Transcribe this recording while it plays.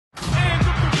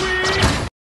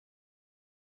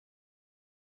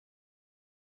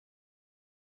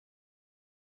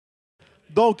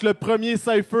Donc, le premier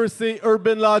Cypher, c'est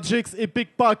UrbN LogiX et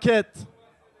Paquette.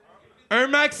 Un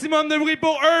maximum de bruit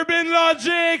pour UrbN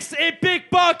LogiX et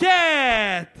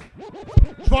Paquette.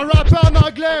 Je vais rapper en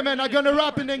anglais, man. I'm gonna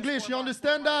rap in English. You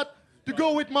understand that? To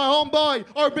go with my homeboy,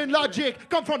 UrbN LogiX.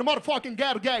 Come from the motherfucking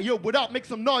ghetto. Yo, what up? Make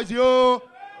some noise, yo.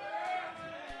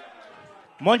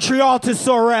 Montreal to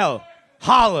Sorel.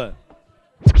 Holla.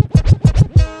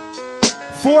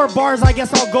 4 bars, I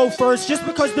guess I'll go first, just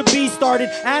because the B started,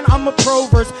 and I'm a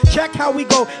proverse. Check how we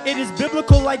go, it is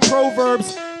biblical like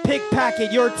Proverbs.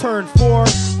 Paquette, your turn, 4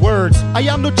 words. I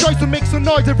have no choice to make some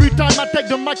noise every time I take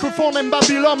the microphone and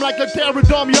Babylon like a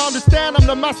terror-dome. You understand? I'm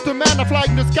the master man, I fly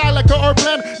in the sky like an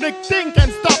airplane. Nothing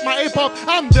can stop my hip-hop,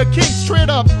 I'm the king, straight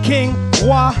up. King,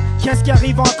 roi, qu'est-ce qui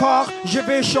arrive encore? Je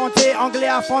vais chanter anglais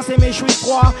à français mais je suis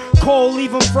froid. Cole,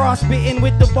 leave him frostbitten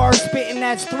with the bars spitting,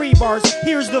 that's 3 bars.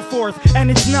 Here's the 4th, and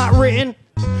it's not written.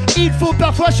 Il faut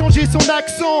parfois changer son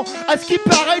accent. À ce qui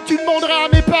paraît, tu demanderas à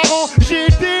mes parents. J'ai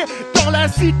été dans la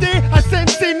cité, à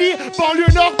Seine-Saint-Denis,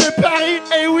 banlieue nord de Paris.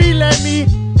 Et oui, l'ami.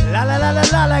 La la la la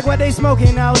la, like what they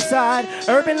smoking outside.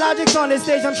 UrbN LogiX on the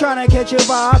stage, I'm trying to catch your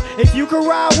vibe. If you could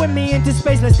ride with me into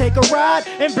space, let's take a ride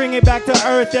and bring it back to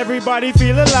Earth. Everybody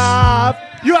feel alive.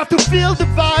 You have to feel the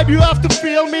vibe, you have to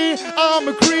feel me. I'm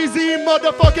a crazy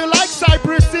motherfucker like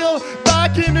Cypress Hill.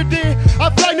 Back in the day, I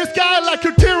fly in the sky like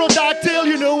a pterodactyl.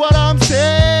 You know what I'm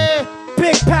saying?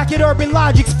 Paquette, UrbN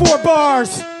LogiX, 4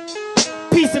 bars.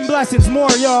 Peace and blessings,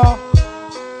 more y'all.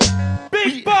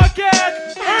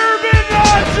 Paquette, UrbN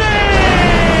LogiX!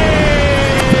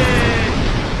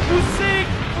 Aussi,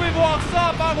 vous pouvez voir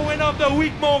ça par Win of the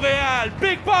Week Montréal.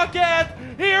 Paquette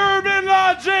et UrbN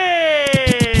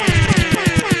LogiX!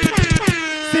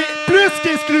 Plus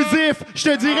qu'exclusif, je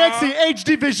te dirais que c'est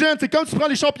HD Vision. C'est comme tu prends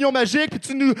les champignons magiques, puis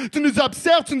tu nous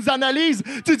observes, tu nous analyses,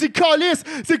 tu dis calice,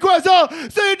 c'est quoi ça?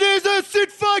 C'est des hosties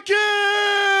de fucking!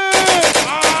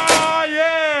 Ah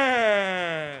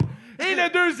yeah! Et le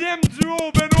deuxième duo,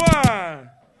 Benoît!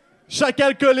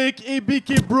 Chacalcolik et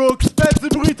BK Brooks. Faites du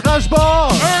bruit trash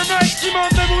bar! Un maximum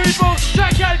de bruit pour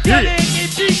Chacalcolik et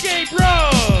BK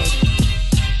Brooks!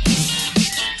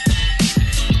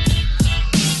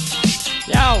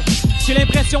 Yo, j'ai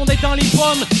l'impression d'être dans les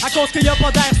pommes à cause qu'il y a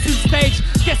pas d'air sur le stage.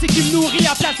 Qu'est-ce qui me nourrit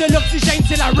en place de l'oxygène,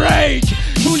 c'est la rage.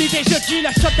 Je vous l'ai déjà dit,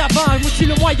 la shot d'avant, moi je suis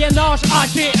le Moyen-Âge,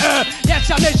 ATE, y'a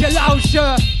jamais je lâche.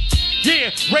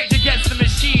 Yeah, rage against the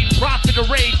machine, profit the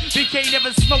rage. BK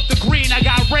never smoked the green, I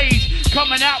got rage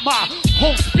coming out my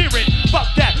whole spirit. Fuck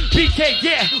that, BK,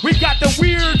 yeah, we got the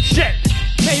weird shit.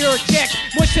 Meilleur check,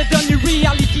 moi je te donne le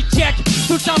reality check.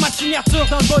 Tout le temps ma signature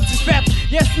dans le bas du fait.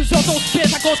 Yes, nous autres on spit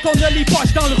à cause qu'on a les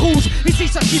poches dans le rouge. Et c'est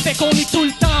ça qui fait qu'on est tout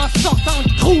le temps sortant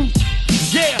de crew.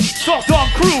 Yeah, sort on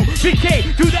crew,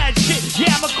 BK, do that shit.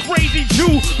 Yeah, I'm a crazy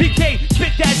Jew. BK,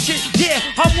 spit that shit. Yeah,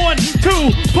 I'm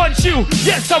 1-2, punch you.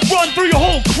 Yes, I run through your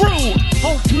whole crew.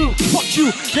 Whole crew, fuck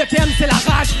you. Le thème c'est la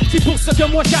rage. C'est pour ça que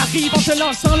moi j'arrive en te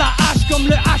lançant la hache comme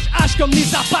le HH, comme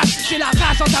les Apaches. J'ai la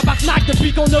rage en tabarnak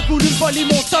depuis qu'on a voulu me voler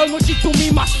mon sol. Moi j'ai tout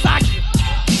mis ma sac.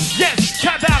 Yes,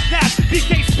 tabarnak,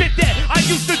 BK spit that. I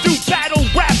used to do battle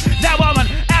rap. Now I'm an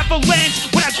avalanche.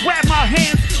 When I grab my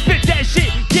hands, spit that shit.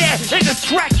 Yeah, and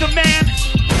distract the man.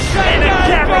 In a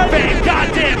caravan,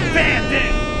 goddamn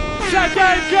bandit.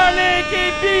 Chacalcolik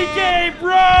et BK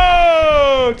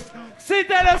Brooks!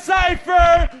 C'était le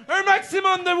Cypher! Un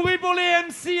maximum de bruit pour les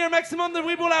MC, un maximum de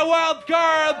bruit pour la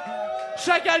wildcard.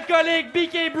 Chacalcolik,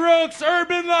 BK Brooks,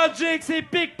 UrbN LogiX et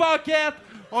Paquette.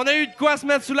 On a eu de quoi se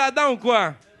mettre sous la dent ou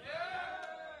quoi?